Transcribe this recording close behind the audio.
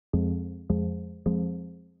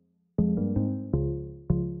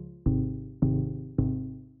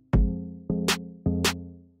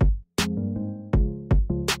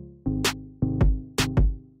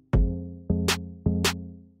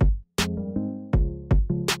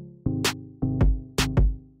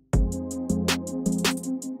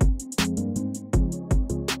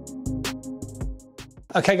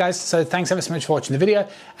Okay guys, so thanks ever so much for watching the video,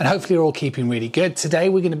 and hopefully you're all keeping really good. Today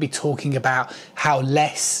we're going to be talking about how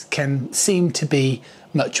less can seem to be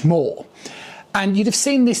much more. And you'd have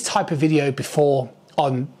seen this type of video before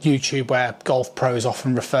on YouTube where golf pros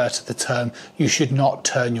often refer to the term, you should not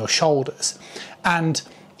turn your shoulders. And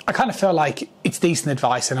I kind of feel like it's decent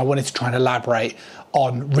advice, and I wanted to try and elaborate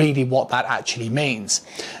on really what that actually means.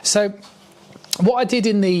 So what I did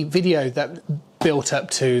in the video that built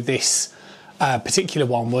up to this particular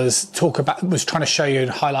one was trying to show you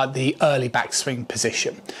and highlight the early backswing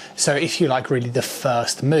position. So if you like, really the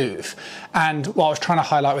first move. And what I was trying to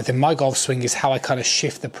highlight within my golf swing is how I kind of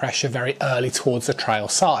shift the pressure very early towards the trail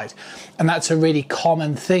side. And that's a really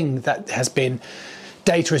common thing that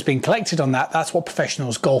data has been collected on that. That's what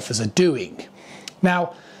professionals golfers are doing.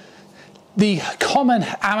 Now, the common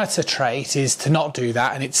amateur trait is to not do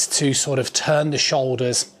that, and it's to sort of turn the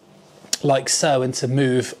shoulders like so and to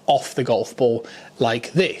move off the golf ball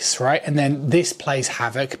like this, right? And then this plays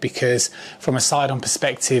havoc because from a side-on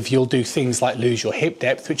perspective, you'll do things like lose your hip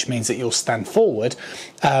depth, which means that you'll stand forward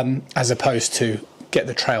as opposed to get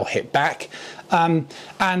the trail hip back. And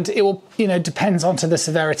it will, depends on to the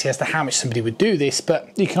severity as to how much somebody would do this,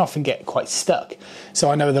 but you can often get quite stuck.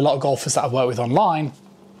 So I know with a lot of golfers that I work with online,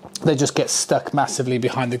 they just get stuck massively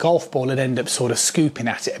behind the golf ball and end up sort of scooping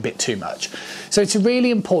at it a bit too much. So it's a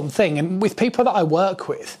really important thing. And with people that I work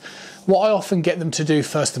with, what I often get them to do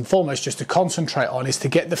first and foremost, just to concentrate on, is to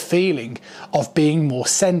get the feeling of being more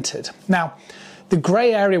centered. Now, the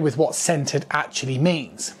grey area with what centered actually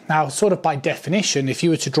means. Now, sort of by definition, if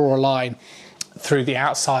you were to draw a line through the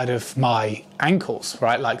outside of my ankles,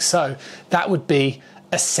 right, like so, that would be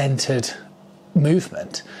a centered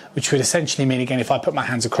movement, which would essentially mean, again, if I put my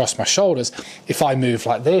hands across my shoulders, if I move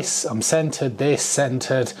like this, I'm centered, this,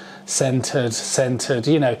 centered, centered, centered,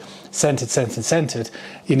 centered, centered, centered,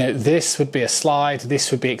 this would be a slide,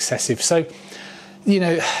 this would be excessive. So,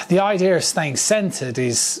 the idea of staying centered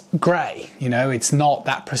is grey, it's not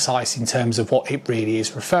that precise in terms of what it really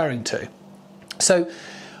is referring to. So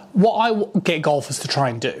what I get golfers to try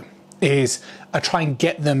and do is I try and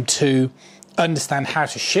get them to understand how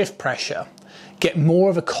to shift pressure, get more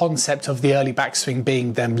of a concept of the early backswing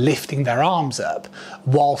being them lifting their arms up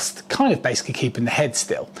whilst kind of basically keeping the head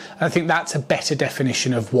still. And I think that's a better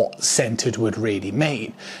definition of what centered would really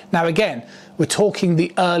mean. Now again, we're talking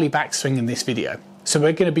the early backswing in this video. So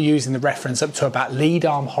we're going to be using the reference up to about lead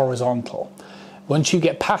arm horizontal. Once you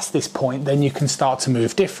get past this point, then you can start to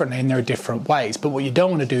move differently, and there are different ways. But what you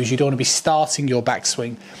don't want to do is you don't want to be starting your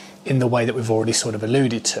backswing in the way that we've already sort of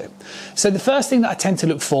alluded to. So the first thing that I tend to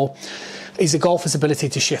look for is a golfer's ability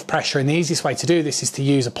to shift pressure, and the easiest way to do this is to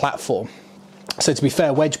use a platform. So to be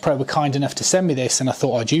fair, Wedge Pro were kind enough to send me this, and I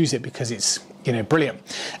thought I'd use it because it's brilliant.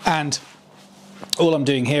 And all I'm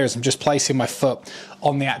doing here is I'm just placing my foot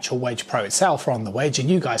on the actual Wedge Pro itself, or on the wedge, and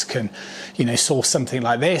you guys can source something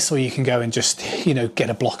like this, or you can go and just get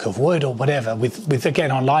a block of wood or whatever. With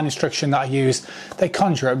again, online instruction that I use, they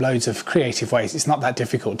conjure up loads of creative ways. It's not that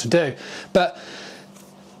difficult to do. But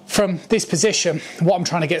from this position, what I'm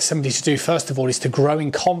trying to get somebody to do first of all is to grow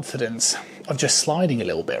in confidence of just sliding a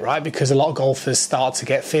little bit, right? Because a lot of golfers start to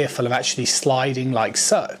get fearful of actually sliding like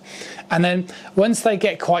so. And then once they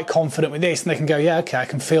get quite confident with this and they can go, yeah, okay, I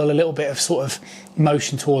can feel a little bit of sort of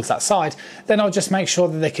motion towards that side, then I'll just make sure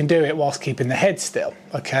that they can do it whilst keeping the head still,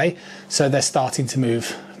 okay? So they're starting to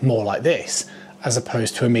move more like this as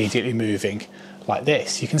opposed to immediately moving like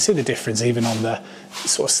this. You can see the difference even on the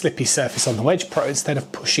sort of slippy surface on the Wedge Pro. Instead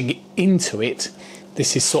of pushing into it,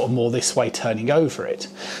 this is sort of more this way, turning over it.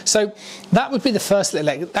 So that would be the first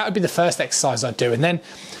exercise I'd do. And then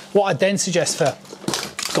what I'd then suggest for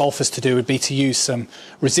golfers to do would be to use some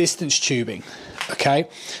resistance tubing, okay?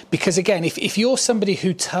 Because again, if you're somebody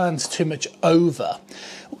who turns too much over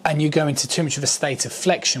and you go into too much of a state of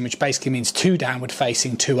flexion, which basically means too downward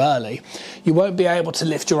facing too early, you won't be able to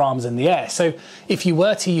lift your arms in the air. So if you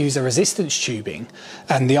were to use a resistance tubing,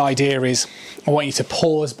 and the idea is I want you to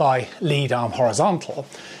pause by lead arm horizontal,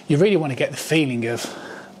 you really want to get the feeling of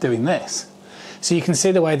doing this. So you can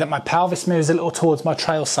see the way that my pelvis moves a little towards my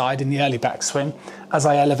trail side in the early backswing as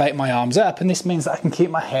I elevate my arms up, and this means that I can keep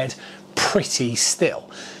my head pretty still.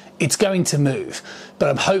 It's going to move, but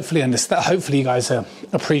I'm hopefully you guys are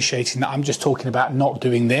appreciating that I'm just talking about not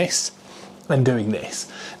doing this and doing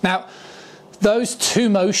this. Now, those two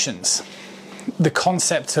motions, the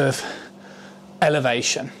concept of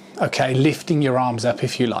elevation, okay, lifting your arms up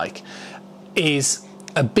if you like, is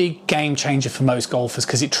a big game changer for most golfers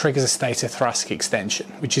because it triggers a state of thoracic extension,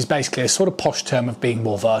 which is basically a sort of posh term of being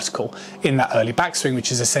more vertical in that early backswing,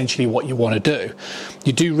 which is essentially what you want to do.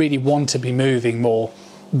 You do really want to be moving more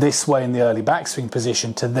this way in the early backswing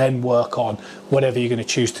position to then work on whatever you're going to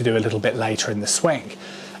choose to do a little bit later in the swing.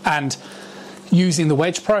 And using the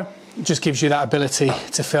Wedge Pro just gives you that ability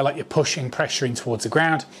to feel like you're pushing pressure in towards the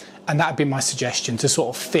ground, and that'd be my suggestion to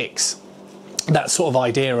sort of fix that sort of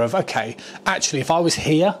idea of, okay, actually if I was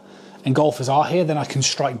here and golfers are here, then I can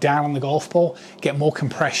strike down on the golf ball, get more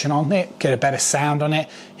compression on it, get a better sound on it,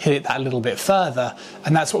 hit it that little bit further.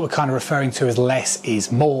 And that's what we're kind of referring to as less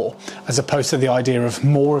is more, as opposed to the idea of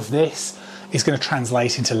more of this is going to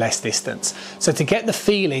translate into less distance. So to get the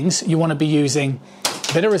feelings, you want to be using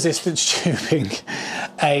a bit of resistance tubing,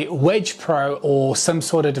 a Wedge Pro, or some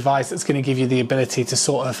sort of device that's going to give you the ability to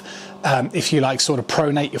sort of, if you like, sort of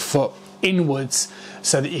pronate your foot inwards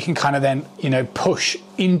so that you can kind of then, you know, push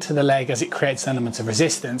into the leg as it creates elements of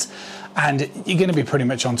resistance. And you're going to be pretty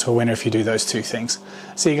much onto a winner if you do those two things.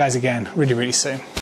 See you guys again really, really soon.